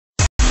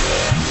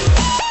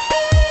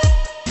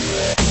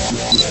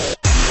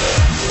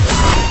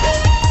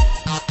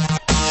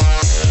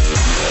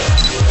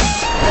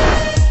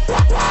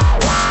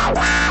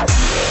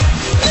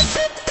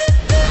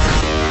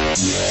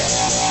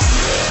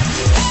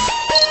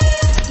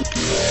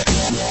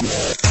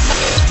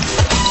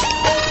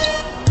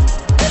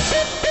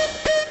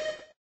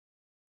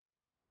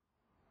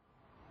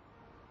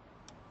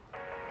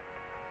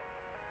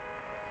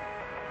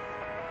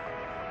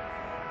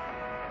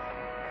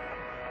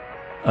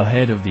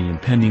Ahead of the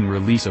impending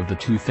release of the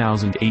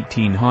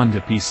 2018 Honda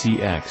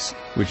PCX,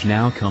 which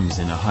now comes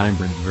in a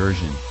hybrid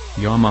version,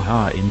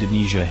 Yamaha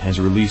Indonesia has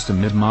released a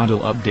mid-model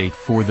update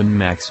for the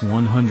NMAX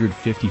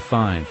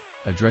 155,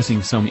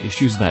 addressing some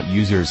issues that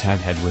users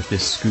have had with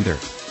this scooter.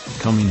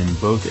 Coming in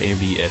both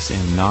ABS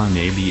and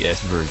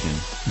non-ABS version,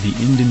 the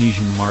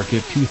Indonesian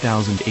market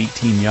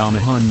 2018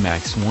 Yamaha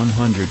NMAX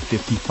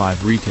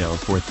 155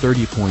 retails for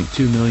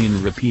 30.2 million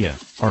rupiah,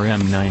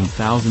 Rm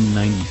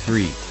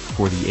 9,093,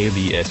 for the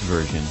ABS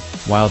version,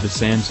 while the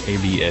Sans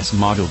ABS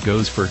model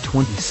goes for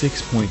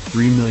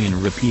 26.3 million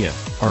rupiah,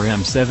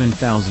 Rm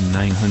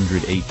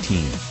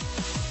 7,918.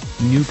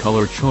 New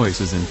color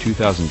choices in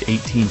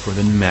 2018 for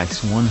the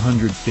NMAX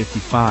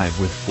 155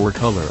 with 4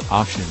 color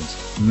options: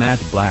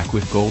 matte black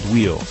with gold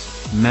wheels,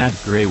 matte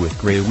gray with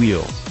gray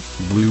wheels,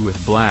 blue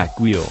with black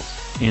wheels,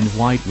 and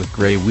white with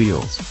gray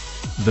wheels.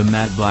 The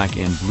matte black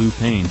and blue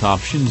paint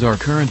options are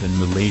current in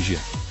Malaysia.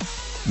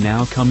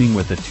 Now coming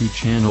with a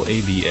 2-channel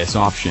ABS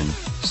option,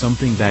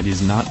 something that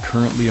is not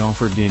currently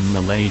offered in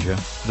Malaysia,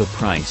 the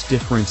price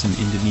difference in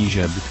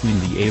Indonesia between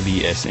the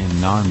ABS and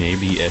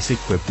non-ABS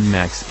equipped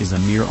NMAX is a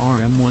mere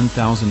Rm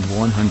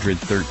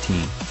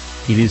 1,113.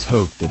 It is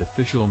hoped that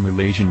official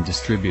Malaysian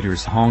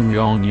distributors Hong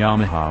Yong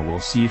Yamaha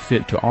will see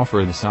fit to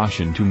offer this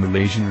option to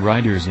Malaysian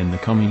riders in the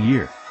coming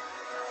year.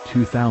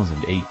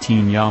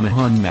 2018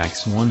 Yamaha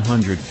NMAX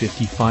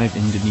 155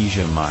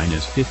 Indonesia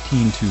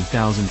 -15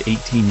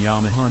 2018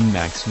 Yamaha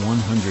NMAX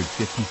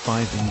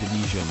 155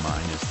 Indonesia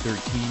 -13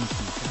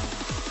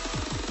 2000